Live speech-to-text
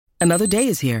Another day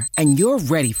is here, and you're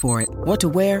ready for it. What to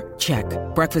wear? Check.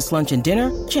 Breakfast, lunch, and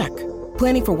dinner? Check.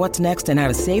 Planning for what's next and how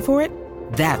to save for it?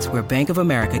 That's where Bank of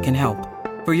America can help.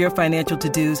 For your financial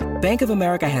to-dos, Bank of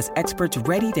America has experts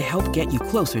ready to help get you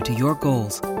closer to your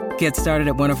goals. Get started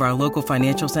at one of our local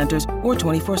financial centers or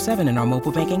 24/7 in our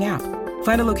mobile banking app.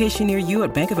 Find a location near you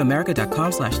at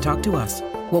bankofamerica.com/talktous.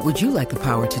 What would you like the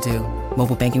power to do?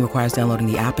 Mobile banking requires downloading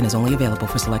the app and is only available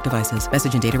for select devices.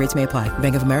 Message and data rates may apply.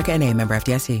 Bank of America N.A., member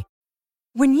FDIC.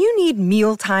 When you need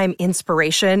mealtime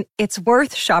inspiration, it's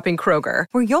worth shopping Kroger,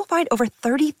 where you'll find over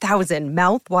 30,000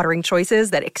 mouth-watering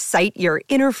choices that excite your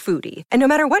inner foodie. And no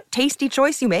matter what tasty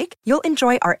choice you make, you'll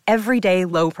enjoy our everyday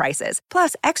low prices,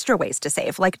 plus extra ways to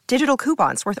save, like digital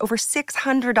coupons worth over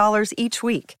 $600 each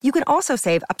week. You can also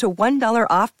save up to $1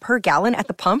 off per gallon at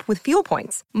the pump with fuel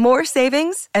points. More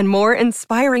savings and more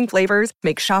inspiring flavors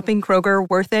make shopping Kroger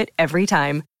worth it every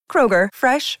time. Kroger,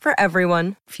 fresh for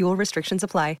everyone. Fuel restrictions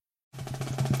apply.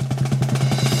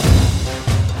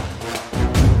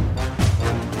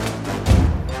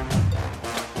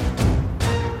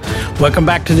 Welcome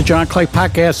back to the John Clay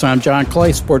Podcast. I'm John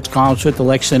Clay, sports columnist with the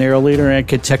Lexington Herald Leader and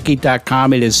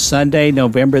Kentucky.com. It is Sunday,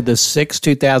 November the 6th,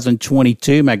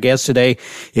 2022. My guest today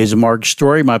is Mark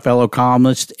Story, my fellow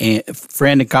columnist and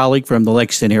friend and colleague from the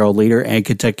Lexington Herald Leader and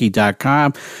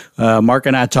Kentucky.com. Mark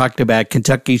and I talked about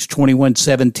Kentucky's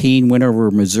 21-17 win over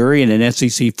Missouri in an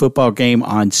SEC football game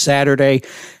on Saturday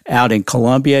out in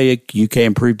Columbia. UK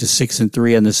improved to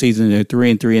 6-3 on the season. They're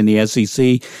 3-3 in the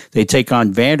SEC. They take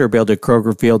on Vanderbilt at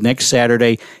Kroger Field next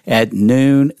Saturday at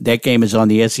noon. That game is on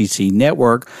the SEC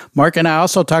Network. Mark and I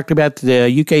also talked about the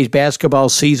UK's basketball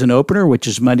season opener, which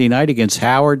is Monday night against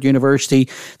Howard University.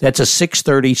 That's a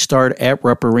 6:30 start at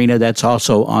Rupp Arena. That's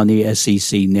also on the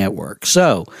SEC Network.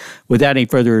 So, without any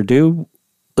further ado,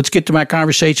 let's get to my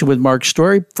conversation with Mark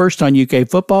Story, first on UK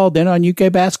football, then on UK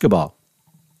basketball.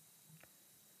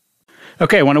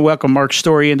 Okay, I want to welcome Mark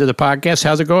Story into the podcast.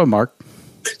 How's it going, Mark?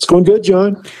 It's going good,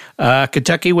 John.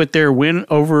 Kentucky with their win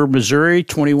over Missouri,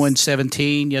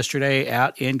 21-17 yesterday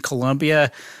out in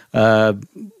Columbia. So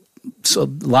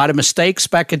a lot of mistakes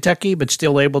by Kentucky, but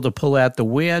still able to pull out the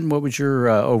win. What was your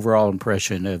overall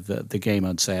impression of the game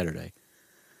on Saturday?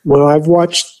 Well, I've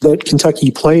watched that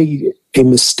Kentucky play a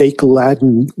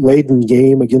mistake-laden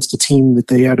game against a team that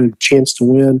they had a chance to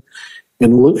win,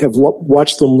 and have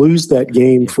watched them lose that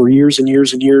game for years and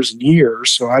years and years and years.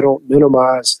 So I don't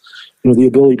minimize, the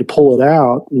ability to pull it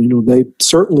out. They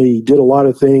certainly did a lot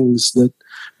of things that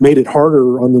made it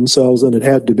harder on themselves than it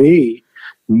had to be.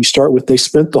 And you start with, they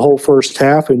spent the whole first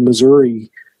half in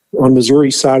Missouri, on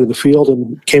Missouri's side of the field,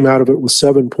 and came out of it with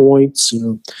 7 points.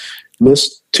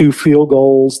 Missed 2 field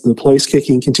goals. The place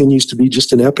kicking continues to be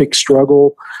just an epic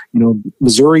struggle.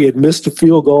 Missouri had missed a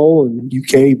field goal, and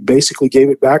UK basically gave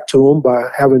it back to them by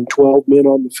having 12 men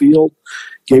on the field,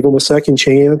 gave them a second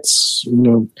chance.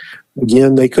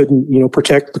 Again, they couldn't,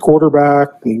 protect the quarterback.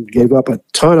 They gave up a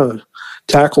ton of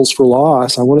tackles for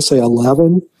loss. I want to say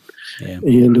 11. Yeah,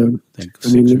 and I think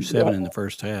 6 or 7 in the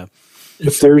first half.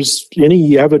 If there's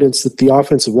any evidence that the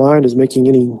offensive line is making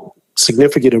any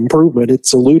significant improvement,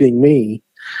 it's eluding me.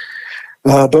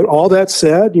 But all that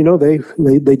said,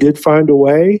 they did find a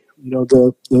way.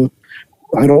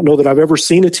 I don't know that I've ever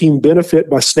seen a team benefit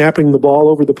by snapping the ball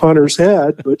over the punter's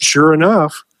head, but sure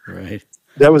enough, right.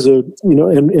 That was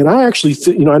and I actually,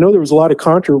 I know there was a lot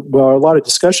of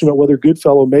discussion about whether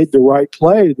Goodfellow made the right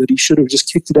play, that he should have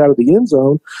just kicked it out of the end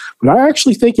zone. But I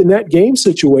actually think in that game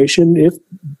situation, if,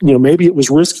 maybe it was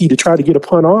risky to try to get a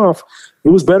punt off, it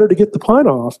was better to get the punt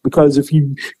off, because if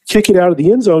you kick it out of the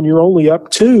end zone, you're only up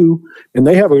 2, and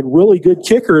they have a really good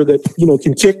kicker that,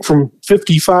 can kick from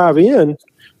 55 in,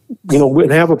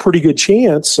 and have a pretty good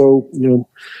chance. So,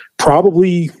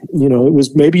 probably,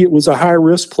 it was a high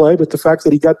risk play, but the fact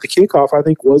that he got the kickoff, I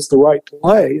think, was the right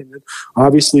play. And then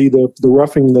obviously the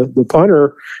roughing the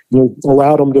punter,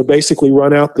 allowed him to basically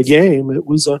run out the game. It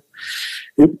was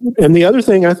and the other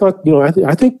thing I thought,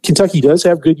 I think Kentucky does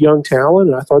have good young talent,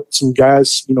 and I thought some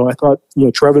guys,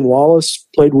 Trevin Wallace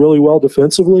played really well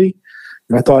defensively,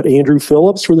 and I thought Andrew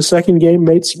Phillips for the second game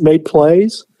made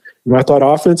plays, and I thought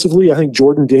offensively, I think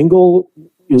Jordan Dingle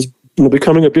is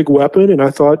becoming a big weapon, and I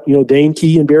thought Dane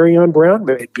Key and Barryon Brown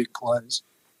made big plays.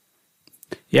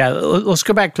 Yeah, let's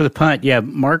go back to the punt. Yeah,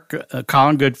 Mark,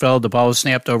 Colin Goodfellow, the ball was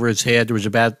snapped over his head. There was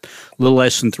about a little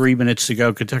less than 3 minutes to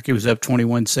go. Kentucky was up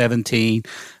 21-17.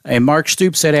 And Mark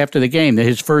Stoops said after the game that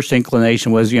his first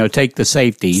inclination was, take the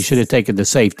safety. He should have taken the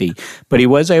safety. But he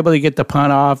was able to get the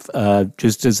punt off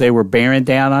just as they were bearing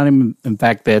down on him. In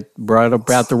fact, that brought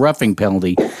about the roughing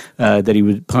penalty that he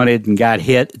was punted and got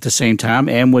hit at the same time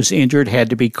and was injured, had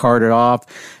to be carted off.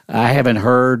 I haven't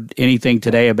heard anything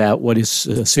today about what his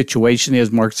situation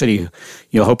is. Mark said he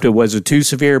hoped it wasn't too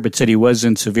severe, but said he was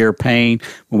in severe pain.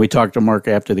 When we talked to Mark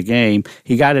after the game,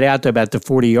 he got it out to about the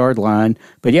 40-yard line.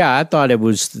 But, yeah, I thought it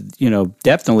was,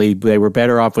 definitely they were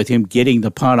better off with him getting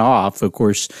the punt off. Of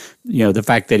course, the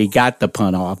fact that he got the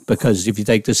punt off, because if you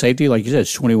take the safety, like you said,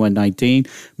 it's 21-19.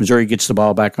 Missouri gets the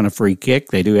ball back on a free kick.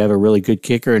 They do have a really good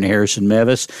kicker in Harrison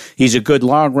Mevis. He's a good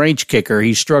long-range kicker.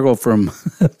 He struggled from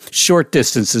short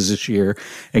distances this year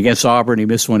against Auburn. He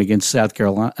missed one against South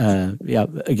Carolina.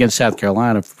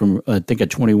 From, I think, a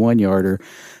 21-yarder.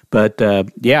 But,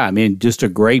 just a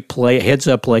great play,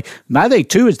 heads-up play. My thing,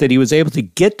 too, is that he was able to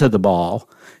get to the ball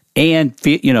and,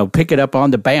 pick it up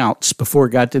on the bounce before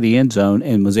it got to the end zone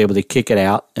and was able to kick it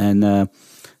out. And,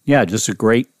 just a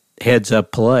great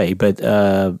heads-up play. But,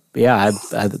 I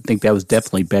think that was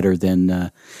definitely better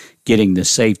than getting the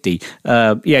safety.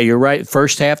 You're right.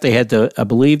 First half, I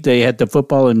believe they had the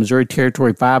football in Missouri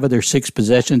territory 5 of their 6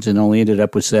 possessions and only ended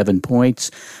up with 7 points.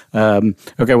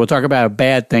 Okay, we'll talk about a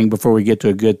bad thing before we get to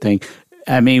a good thing.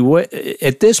 I mean,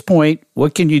 at this point,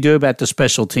 what can you do about the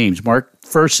special teams? Mark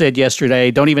first said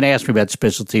yesterday, don't even ask me about the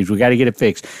special teams. We got to get it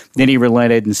fixed. Then he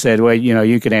relented and said, well,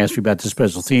 you can ask me about the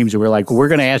special teams. And we're like, well, we're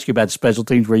going to ask you about the special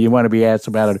teams where you want to be asked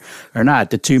about it or not.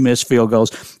 The 2 missed field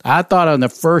goals. I thought on the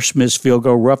first missed field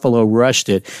goal, Ruffalo rushed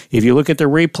it. If you look at the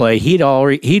replay, he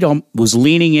was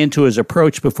leaning into his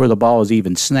approach before the ball was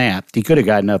even snapped. He could have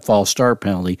gotten a false start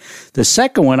penalty. The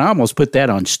second one, I almost put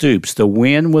that on Stoops. The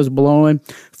wind was blowing.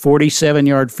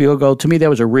 47-yard field goal. To me, that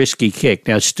was a risky kick.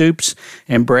 Now, Stoops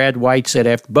and Brad White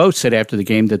both said after the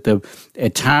game that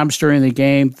at times during the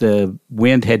game, the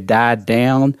wind had died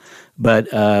down.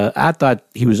 But I thought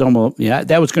he was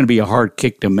that was going to be a hard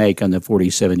kick to make on the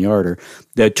 47-yarder.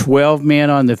 The 12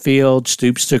 men on the field,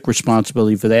 Stoops took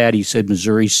responsibility for that. He said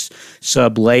Missouri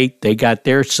sub late. They got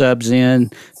their subs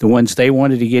in, the ones they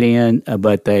wanted to get in,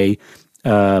 but they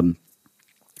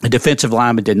a defensive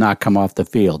lineman did not come off the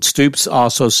field. Stoops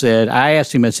also said, I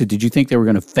asked him, I said, did you think they were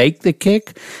going to fake the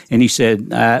kick? And he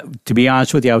said, to be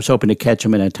honest with you, I was hoping to catch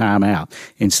him in a timeout.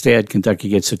 Instead, Kentucky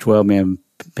gets a 12-man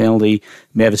penalty.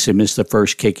 Mevis had missed the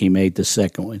first kick. He made the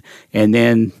second one. And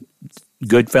then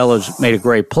Goodfellows made a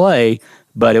great play,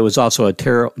 but it was also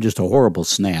just a horrible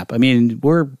snap. I mean,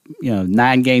 we're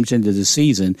 9 games into the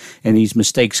season, and these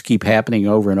mistakes keep happening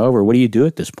over and over. What do you do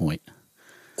at this point?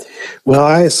 Well,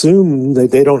 I assume that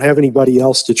they don't have anybody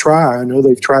else to try. I know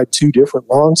they've tried 2 different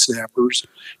long snappers.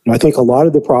 And I think a lot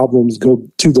of the problems go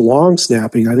to the long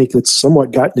snapping. I think it's somewhat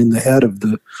gotten in the head of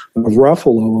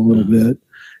Ruffalo a little bit.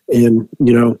 And,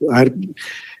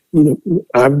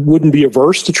 I wouldn't be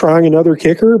averse to trying another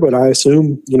kicker, but I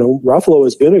assume, Ruffalo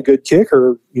has been a good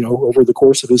kicker, over the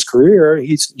course of his career.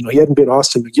 He's, he hadn't been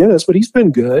Austin McGinnis, but he's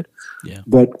been good. Yeah.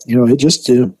 But, it just,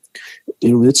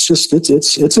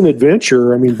 it's an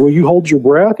adventure. I mean, boy, you hold your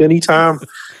breath anytime,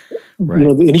 right.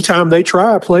 Anytime they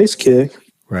try a place kick.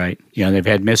 Right. They've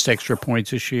had missed extra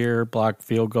points this year, blocked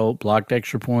field goal, blocked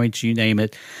extra points, you name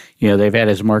it. They've had,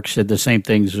 as Mark said, the same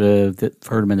things that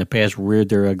heard them in the past reared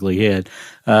their ugly head.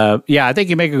 I think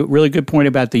you make a really good point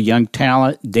about the young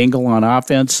talent, Dingle on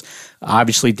offense.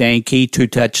 Obviously, Dane Key, 2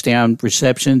 touchdown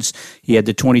receptions. He had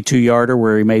the 22-yarder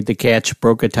where he made the catch,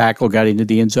 broke a tackle, got into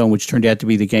the end zone, which turned out to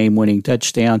be the game-winning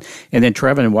touchdown. And then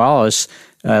Trevin Wallace,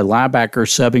 linebacker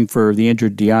subbing for the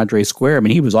injured DeAndre Square. I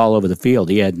mean, he was all over the field.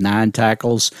 He had 9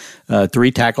 tackles,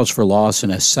 3 tackles for loss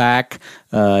and a sack.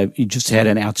 He just had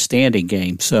an outstanding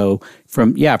game. So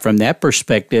from that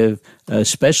perspective,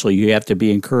 especially, you have to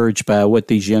be encouraged by what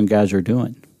these young guys are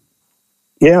doing.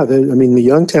 Yeah, the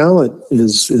young talent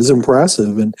is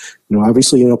impressive, and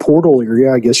obviously in a portal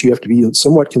area, I guess you have to be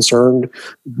somewhat concerned.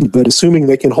 But assuming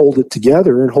they can hold it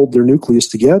together and hold their nucleus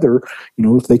together,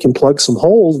 if they can plug some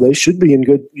holes, they should be in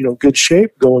good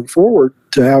shape going forward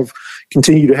to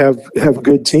continue to have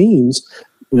good teams.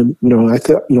 And,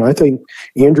 I think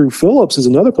Andrew Phillips is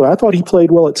another player. I thought he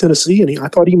played well at Tennessee, and I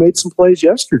thought he made some plays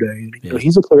yesterday. And,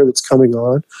 he's a player that's coming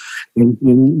on.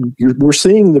 And we're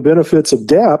seeing the benefits of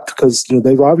depth because,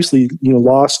 they've obviously,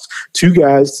 lost 2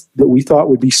 guys that we thought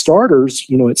would be starters,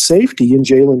 at safety in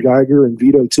Jalen Geiger and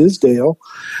Vito Tisdale.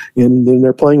 And then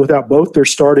they're playing without both their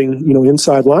starting,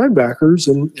 inside linebackers.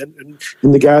 And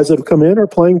the guys that have come in are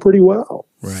playing pretty well.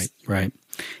 Right.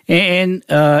 And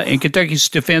in Kentucky's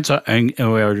defense, kind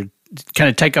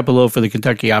of take up a little for the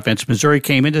Kentucky offense. Missouri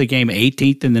came into the game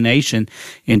 18th in the nation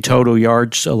in total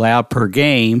yards allowed per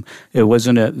game.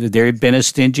 There had been a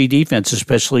stingy defense,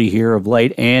 especially here of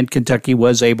late, and Kentucky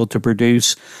was able to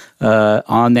produce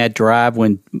on that drive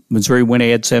when Missouri went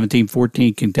ahead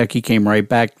 17-14. Kentucky came right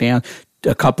back down.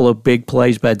 a couple of big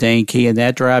plays by Dane Key in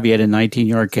that drive. He had a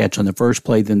 19-yard catch on the first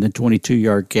play, then the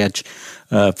 22-yard catch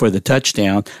for the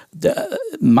touchdown.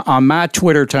 On my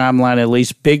Twitter timeline, at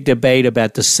least, big debate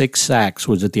about the 6 sacks.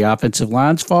 Was it the offensive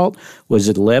line's fault? Was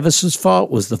it Levis's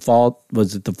fault? Was it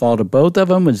the fault of both of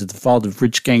them? Was it the fault of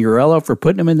Rich Scangarello for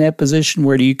putting him in that position?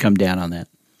 Where do you come down on that?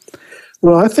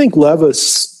 Well, I think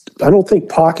Levis, I don't think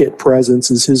pocket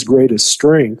presence is his greatest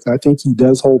strength. I think he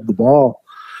does hold the ball,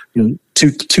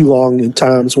 too long in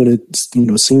times when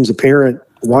it, seems apparent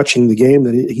watching the game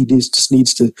that he just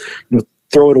needs to,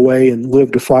 throw it away and live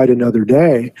to fight another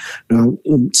day.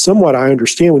 And somewhat I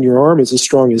understand when your arm is as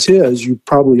strong as his, you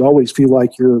probably always feel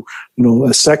like you're,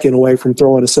 a second away from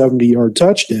throwing a 70-yard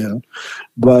touchdown.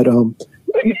 But,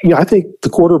 I think the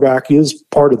quarterback is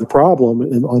part of the problem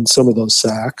on some of those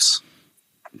sacks.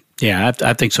 Yeah,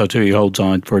 I think so too. He holds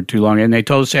on for too long. And they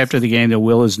told us after the game that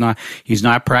Will he's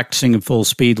not practicing at full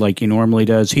speed like he normally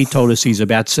does. He told us he's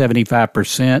about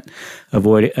 75% of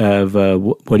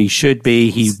what he should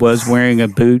be. He was wearing a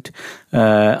boot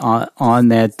on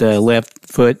that left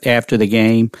foot after the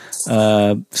game.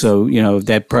 So,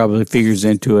 that probably figures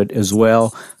into it as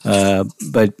well.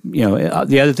 But,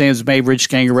 the other thing is maybe Rich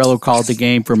Scangarello called the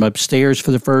game from upstairs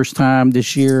for the first time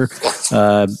this year.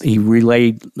 He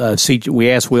relayed,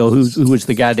 we asked Will who was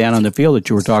the guy down on the field that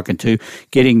you were talking to,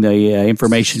 getting the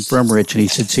information from Rich, and he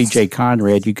said C.J.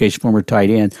 Conrad, UK's former tight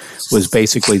end, was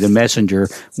basically the messenger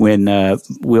when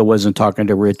Will wasn't talking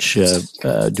to Rich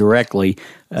directly.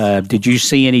 Did you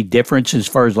see any difference as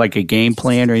far as like a game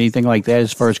plan or anything like that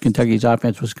as far as Kentucky's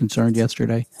offense was concerned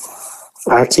yesterday?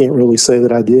 I can't really say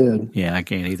that I did. Yeah, I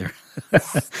can't either.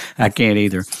 I can't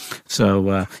either.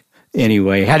 So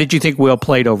anyway, how did you think Will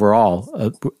played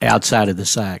overall outside of the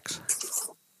sacks?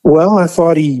 Well, I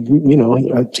thought he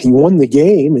won the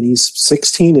game, and he's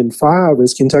 16-5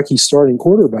 as Kentucky's starting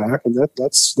quarterback, and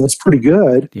that's pretty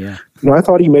good. Yeah, I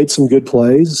thought he made some good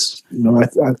plays.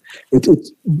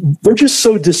 They're just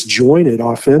so disjointed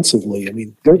offensively. I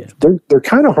mean, they're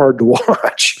kind of hard to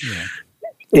watch,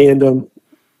 and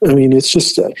it's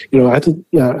just I think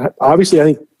obviously I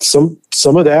think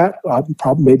some of that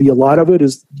probably maybe a lot of it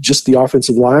is just the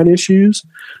offensive line issues,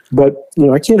 but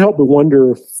I can't help but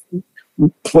wonder if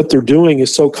what they're doing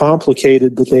is so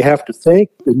complicated that they have to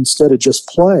think instead of just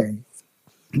play.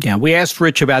 Yeah, we asked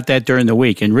Rich about that during the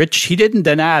week, and Rich, he didn't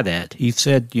deny that. He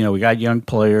said, we got young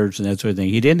players and that sort of thing.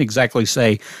 He didn't exactly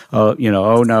say, oh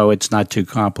no, it's not too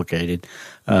complicated.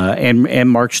 And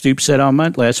Mark Stoops said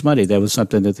last Monday that was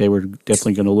something that they were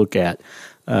definitely going to look at.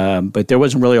 But there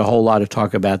wasn't really a whole lot of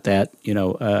talk about that,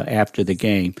 after the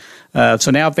game.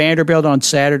 So now Vanderbilt on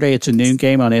Saturday. It's a noon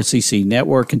game on SEC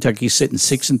Network. Kentucky's sitting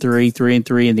 6-3,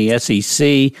 3-3 in the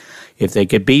SEC. If they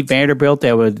could beat Vanderbilt,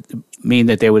 that would mean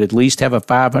that they would at least have a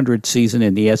 500 season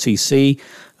in the SEC.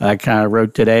 I kind of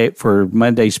wrote today for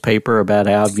Monday's paper about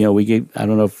how, I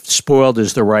don't know if spoiled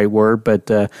is the right word, but,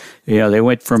 they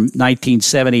went from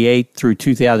 1978 through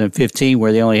 2015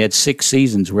 where they only had 6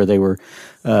 seasons where they were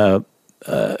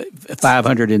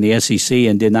 500 in the SEC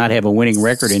and did not have a winning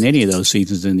record in any of those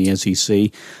seasons in the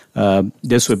SEC.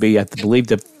 This would be, I believe,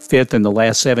 the 5th in the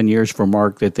last 7 years for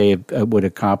Mark that they would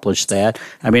accomplish that.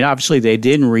 I mean, obviously they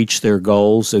didn't reach their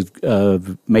goals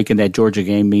of making that Georgia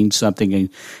game mean something and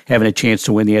having a chance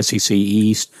to win the SEC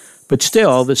East. But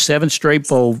still, the 7th straight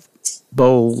bowl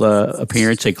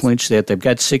appearance, they clinched that. They've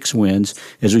got 6 wins.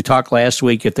 As we talked last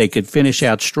week, if they could finish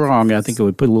out strong, I think it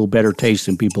would put a little better taste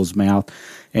in people's mouth.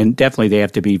 And definitely they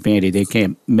have to beat Vandy. They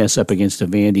can't mess up against a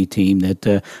Vandy team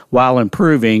that, while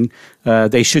improving,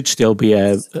 they should still be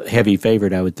a heavy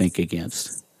favorite, I would think,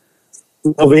 against.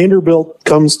 Well, Vanderbilt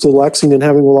comes to Lexington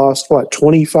having lost,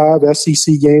 25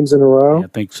 SEC games in a row? Yeah, I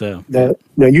think so.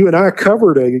 Now, you and I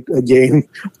covered a game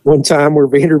one time where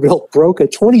Vanderbilt broke a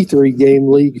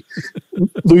 23-game league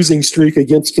losing streak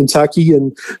against Kentucky,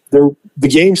 and the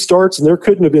game starts, and there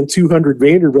couldn't have been 200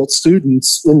 Vanderbilt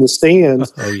students in the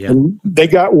stands. Oh, yeah. And they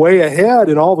got way ahead,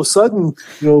 and all of a sudden,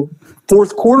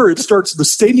 fourth quarter, the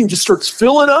stadium just starts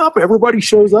filling up. Everybody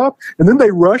shows up, and then they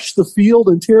rush the field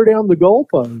and tear down the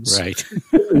goalposts. Right.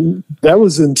 That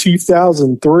was in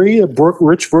 2003,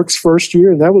 Rich Brooks' first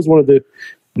year, and that was one of the.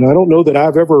 I don't know that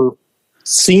I've ever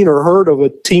seen or heard of a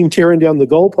team tearing down the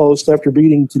goalpost after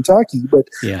beating Kentucky, but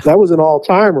that was an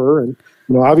all-timer. And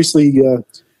obviously,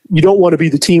 you don't want to be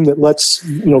the team that lets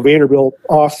Vanderbilt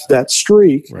off that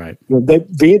streak. Right.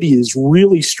 Vandy has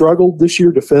really struggled this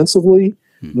year defensively.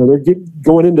 They're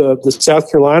going into the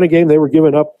South Carolina game. They were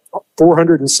giving up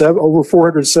over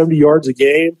 470 yards a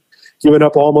game, giving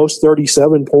up almost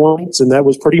 37 points, and that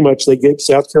was pretty much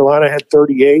South Carolina had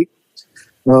 38.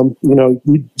 You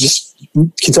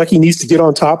Kentucky needs to get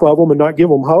on top of them and not give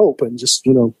them hope, and just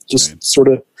sort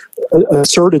of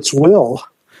assert its will.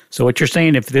 So what you're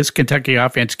saying, if this Kentucky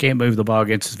offense can't move the ball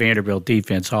against this Vanderbilt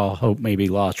defense, all hope may be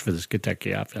lost for this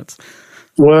Kentucky offense.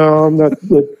 Well, I'm not.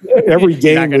 Every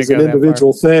game is an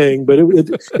individual thing, but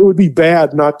it would be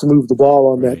bad not to move the ball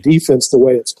on that defense the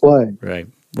way it's playing. Right.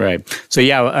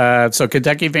 So, so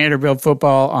Kentucky Vanderbilt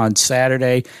football on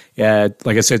Saturday. Like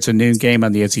I said, it's a noon game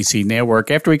on the SEC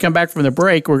Network. After we come back from the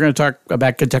break, we're going to talk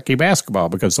about Kentucky basketball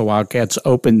because the Wildcats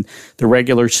open the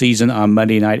regular season on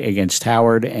Monday night against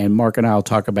Howard, and Mark and I will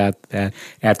talk about that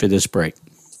after this break.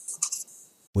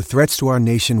 With threats to our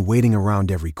nation waiting around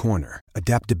every corner,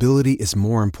 adaptability is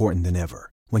more important than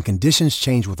ever. When conditions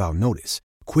change without notice,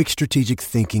 quick strategic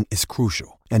thinking is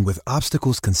crucial. And with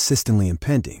obstacles consistently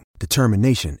impending,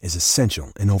 determination is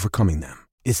essential in overcoming them.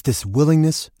 It's this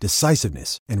willingness,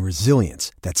 decisiveness, and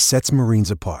resilience that sets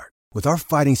Marines apart. With our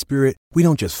fighting spirit, we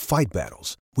don't just fight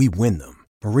battles, we win them.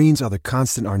 Marines are the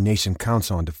constant our nation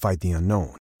counts on to fight the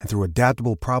unknown. And through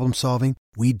adaptable problem solving,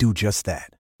 we do just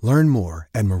that. Learn more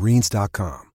at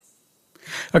Marines.com.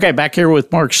 Okay, back here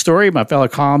with Mark Story, my fellow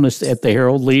columnist at the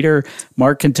Herald Leader.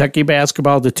 Mark, Kentucky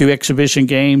basketball, the 2 exhibition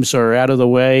games are out of the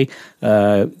way.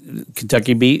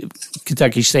 Kentucky beat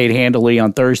Kentucky State handily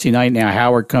on Thursday night. Now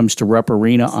Howard comes to Rupp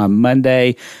Arena on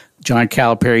Monday. John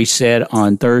Calipari said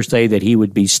on Thursday that he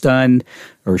would be stunned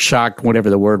or shocked, whatever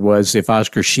the word was, if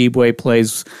Oscar Tshiebwe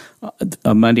plays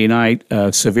Monday night.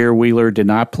 Sahvir Wheeler did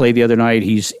not play the other night.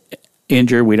 He's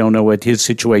injured. We don't know what his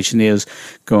situation is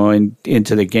going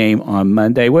into the game on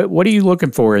Monday. What are you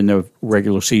looking for in the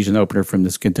regular season opener from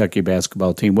this Kentucky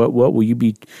basketball team? What will you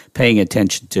be paying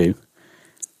attention to?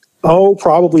 Oh,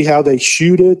 probably how they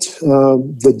shoot it,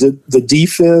 the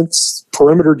defense,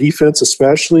 perimeter defense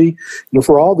especially.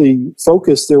 For all the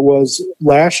focus there was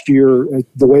last year,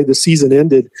 the way the season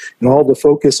ended, and all the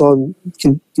focus on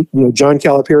John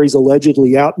Calipari's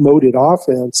allegedly outmoded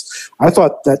offense, I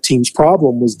thought that team's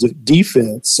problem was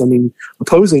defense. I mean,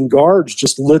 opposing guards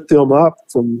just lit them up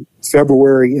from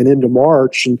February and into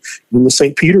March. And in the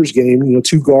St. Peter's game,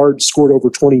 2 guards scored over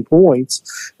 20 points.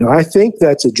 Now, I think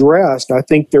that's addressed. I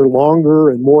think they're longer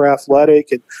and more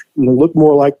athletic and look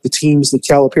more like the teams that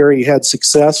Calipari had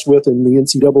success with in the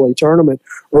NCAA tournament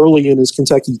early in his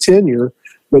Kentucky tenure.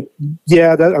 But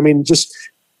yeah, just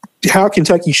how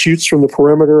Kentucky shoots from the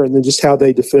perimeter and then just how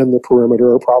they defend the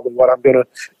perimeter are probably what I'm going to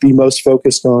be most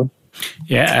focused on.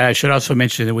 Yeah, I should also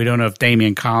mention that we don't know if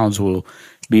Damian Collins will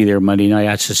be there Monday night.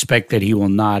 I suspect that he will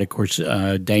not. Of course,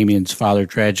 Damian's father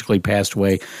tragically passed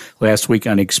away last week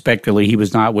unexpectedly. He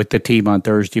was not with the team on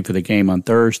Thursday for the game on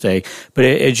Thursday. But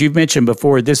as you've mentioned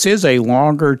before, this is a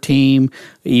longer team,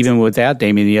 even without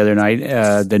Damian the other night.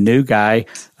 The new guy,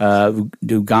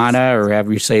 Dugana, or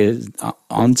however you say it,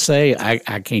 Onse,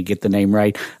 I can't get the name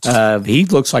right. He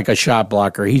looks like a shot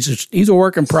blocker. He's a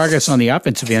work in progress on the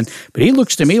offensive end, but he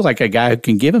looks to me like a guy who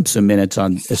can give him some minutes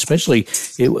on, especially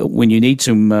when you need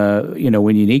some,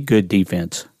 when you need good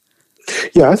defense.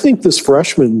 Yeah, I think this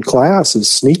freshman class is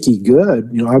sneaky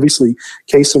good. Obviously,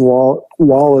 Cason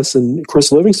Wallace and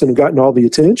Chris Livingston have gotten all the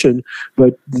attention,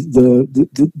 but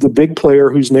the big player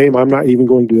whose name I'm not even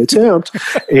going to attempt,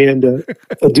 and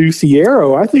Adu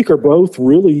Thiero, I think are both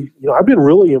really. I've been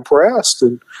really impressed,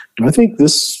 and I think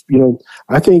this.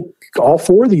 I think all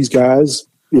 4 of these guys,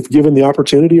 if given the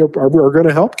opportunity, are going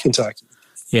to help Kentucky.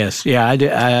 Yes, yeah,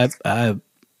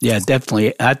 yeah,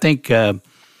 definitely. I think.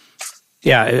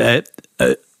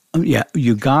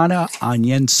 Ugonna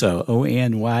Onyenso,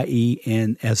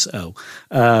 Onyenso,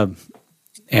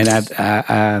 and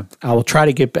I will try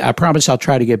to get. I promise I'll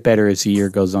try to get better as the year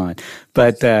goes on.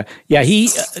 But I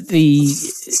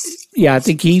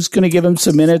think he's going to give him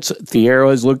some minutes.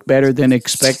 Thiero has looked better than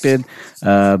expected.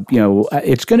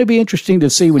 It's going to be interesting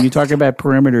to see when you talk about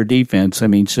perimeter defense. I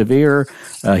mean, Sahvir,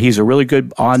 he's a really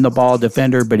good on the ball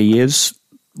defender, but he is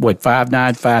 5'9",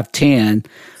 5'10".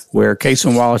 Where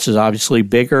Cason Wallace is obviously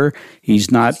bigger. He's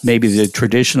not maybe the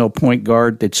traditional point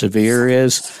guard that Sahvir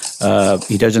is.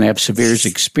 He doesn't have Sahvir's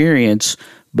experience,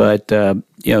 but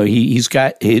he's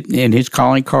got in his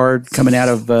calling card coming out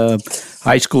of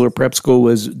high school or prep school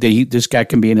was this guy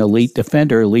can be an elite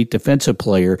defender, elite defensive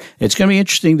player. It's going to be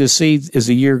interesting to see as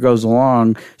the year goes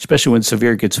along, especially when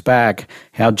Sahvir gets back,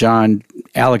 how John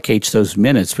allocates those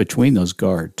minutes between those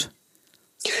guards.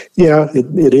 Yeah,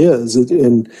 it is,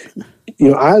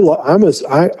 I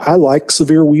like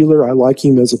Sahvir Wheeler. I like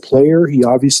him as a player. He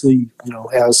obviously,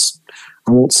 has,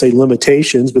 I won't say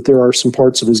limitations, but there are some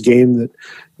parts of his game that,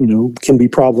 can be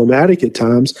problematic at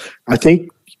times. I think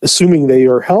assuming they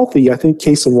are healthy, I think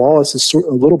Cason Wallace is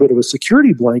a little bit of a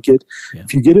security blanket. Yeah.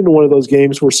 If you get into one of those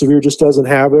games where Severe just doesn't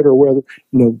have it, or where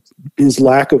his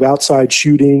lack of outside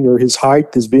shooting or his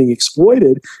height is being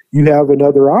exploited, you have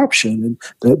another option.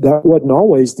 And that wasn't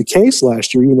always the case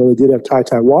last year, even though they did have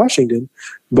Ty Washington.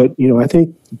 But I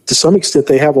think to some extent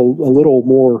they have a little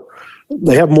more.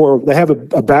 They have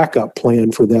a backup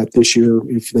plan for that this year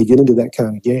if they get into that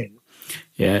kind of game.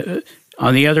 Yeah.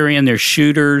 On the other end, there's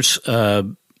shooters.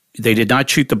 They did not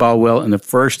shoot the ball well in the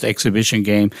first exhibition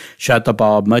game, shot the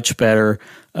ball much better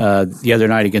the other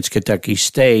night against Kentucky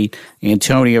State.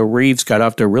 Antonio Reeves got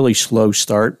off to a really slow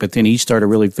start, but then he started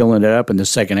really filling it up in the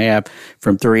second half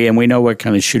from three. And we know what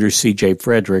kind of shooter C.J.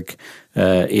 Frederick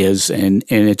is, and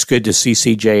it's good to see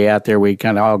C.J. out there. We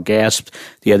kind of all gasped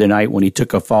the other night when he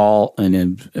took a fall and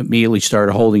then immediately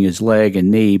started holding his leg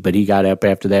and knee, but he got up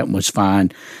after that and was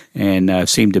fine and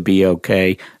seemed to be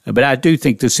okay. But I do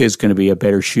think this is going to be a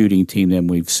better shooting team than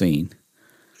we've seen.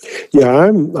 Yeah,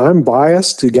 I'm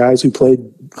biased to guys who played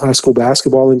high school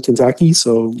basketball in Kentucky,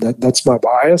 so that's my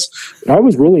bias. But I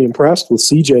was really impressed with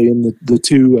CJ in the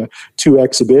two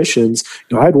exhibitions.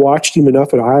 I'd watched him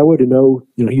enough at Iowa to know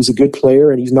he's a good player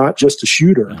and he's not just a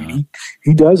shooter. I mean,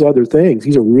 he does other things.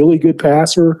 He's a really good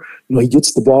passer. He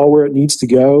gets the ball where it needs to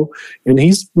go, and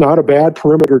he's not a bad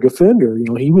perimeter defender.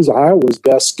 He was Iowa's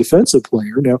best defensive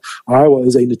player. Now, Iowa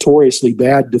is a notoriously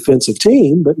bad defensive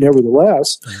team, but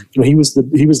nevertheless, he was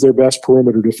their best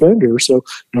perimeter defender. So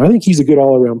I think he's a good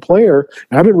all-around player.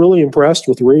 And I've been really impressed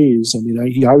with Reeves. I mean,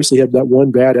 he obviously had that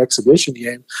one bad exhibition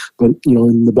game, but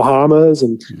in the Bahamas,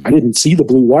 and I didn't see the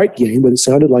blue-white game, but it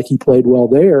sounded like he played well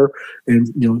there.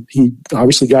 And he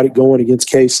obviously got it going against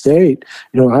K-State.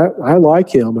 I like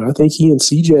him, and I think he and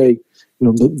CJ,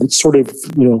 sort of,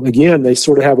 again, they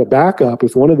sort of have a backup.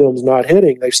 If one of them's not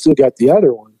hitting, they've still got the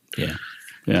other one. Yeah.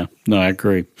 Yeah, no, I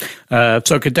agree.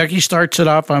 So Kentucky starts it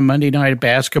off on Monday night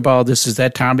basketball. This is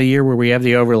that time of year where we have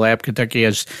the overlap. Kentucky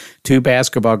has two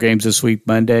basketball games this week,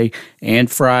 Monday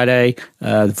and Friday.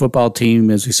 The football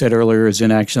team, as we said earlier, is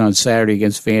in action on Saturday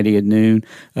against Vandy at noon.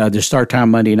 The start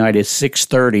time Monday night is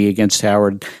 6:30 against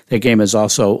Howard. That game is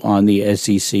also on the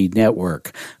SEC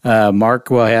network.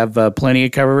 Mark will have plenty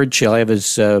of coverage. He'll have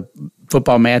his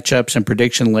football matchups and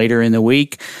prediction later in the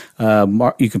week.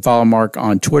 You can follow Mark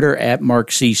on Twitter at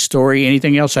MarkCStory.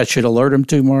 Anything else I should alert him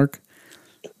to, Mark?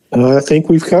 I think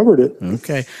we've covered it.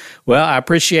 Okay. Well, I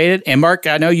appreciate it. And, Mark,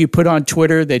 I know you put on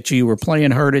Twitter that you were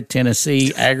playing hurt at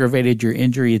Tennessee, aggravated your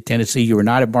injury at Tennessee. You were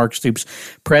not at Mark Stoops'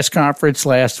 press conference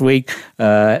last week.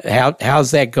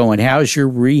 How's that going? How's your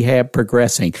rehab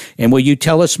progressing? And will you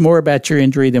tell us more about your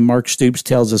injury than Mark Stoops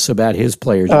tells us about his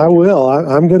players? I will.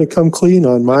 I'm going to come clean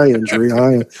on my injury.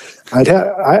 I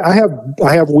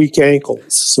have weak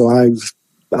ankles, so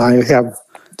I have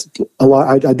a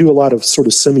lot. I do a lot of sort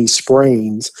of semi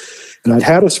sprains, and I'd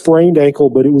had a sprained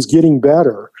ankle, but it was getting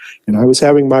better, and I was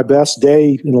having my best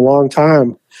day in a long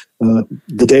time.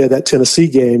 The day of that Tennessee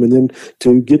game, and then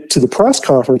to get to the press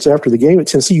conference after the game at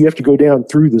Tennessee, you have to go down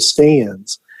through the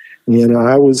stands. And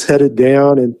I was headed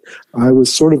down, and I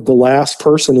was sort of the last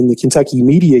person in the Kentucky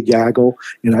media gaggle,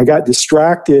 and I got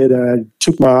distracted. I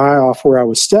took my eye off where I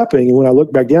was stepping, and when I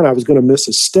looked back down, I was going to miss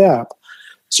a step.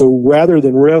 So rather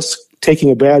than risk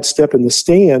taking a bad step in the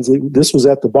stands, this was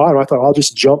at the bottom. I thought I'll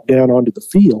just jump down onto the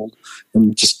field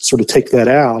and just sort of take that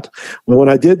out. Well, when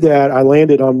I did that, I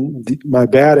landed on my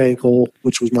bad ankle,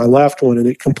 which was my left one, and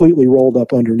it completely rolled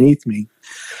up underneath me.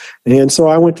 And so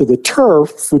I went to the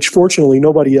turf, which fortunately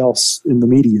nobody else in the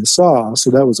media saw,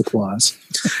 so that was a plus.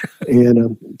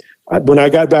 And when I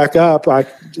got back up, my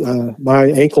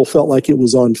ankle felt like it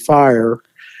was on fire,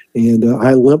 and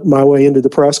I limped my way into the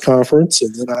press conference,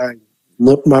 and then I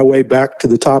limped my way back to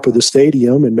the top of the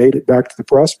stadium and made it back to the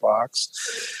press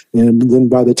box. And then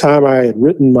by the time I had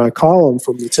written my column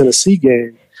from the Tennessee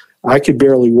game, I could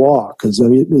barely walk because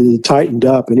it tightened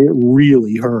up and it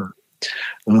really hurt.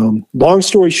 Long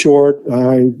story short,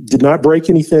 I did not break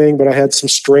anything, but I had some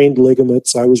strained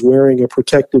ligaments. I was wearing a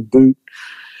protective boot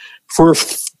for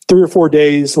 3 or 4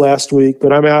 days last week,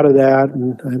 but I'm out of that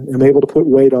and I'm able to put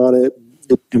weight on it.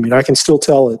 I can still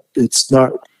tell it's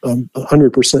not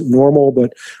 100% normal,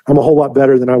 but I'm a whole lot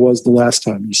better than I was the last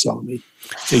time you saw me.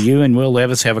 So you and Will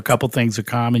Levis have a couple things in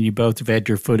common. You both have had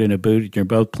your foot in a boot, and you're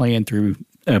both playing through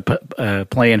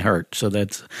playing hurt. So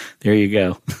there you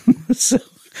go.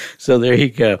 So there you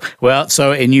go. Well,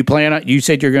 and you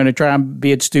said you're going to try and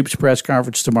be at Stoops' press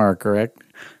conference tomorrow, correct?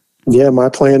 Yeah, my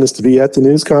plan is to be at the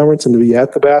news conference and to be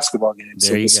at the basketball game.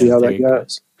 So we'll see how that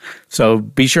goes. So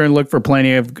be sure and look for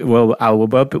plenty of. We'll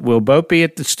both be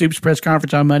at the Stoops press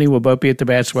conference on Monday. We'll both be at the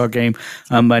basketball game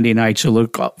on Monday night. So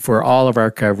look for all of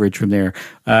our coverage from there.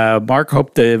 Mark,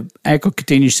 hope the ankle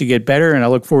continues to get better, and I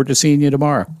look forward to seeing you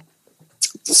tomorrow.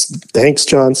 Thanks,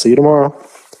 John. See you tomorrow.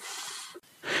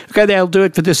 Okay, that'll do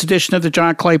it for this edition of the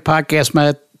John Clay Podcast.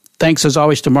 My thanks, as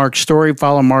always, to Mark Story.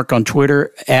 Follow Mark on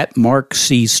Twitter at Mark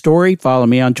C. Story. Follow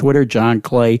me on Twitter, John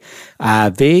Clay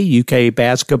IV. UK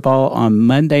basketball on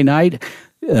Monday night.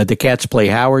 The Cats play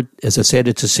Howard. As I said,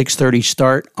 it's a 6:30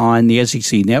 start on the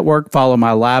SEC Network. Follow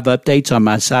my live updates on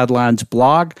my Sidelines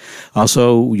blog.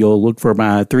 Also, you'll look for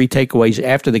my 3 takeaways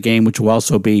after the game, which will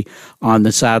also be on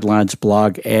the Sidelines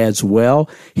blog as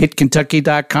well. Hit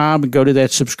Kentucky.com and go to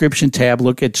that subscription tab.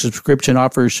 Look at subscription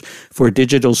offers for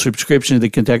digital subscription to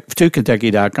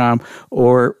Kentucky.com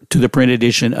or to the print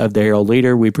edition of the Herald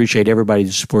Leader. We appreciate everybody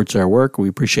who supports our work. We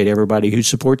appreciate everybody who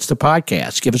supports the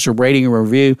podcast. Give us a rating and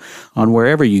review on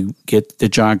wherever you get the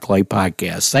John Clay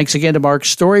Podcast. Thanks again to Mark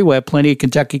Story. We'll have plenty of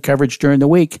Kentucky coverage during the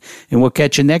week, and we'll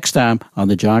catch you next time on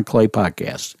the John Clay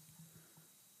Podcast.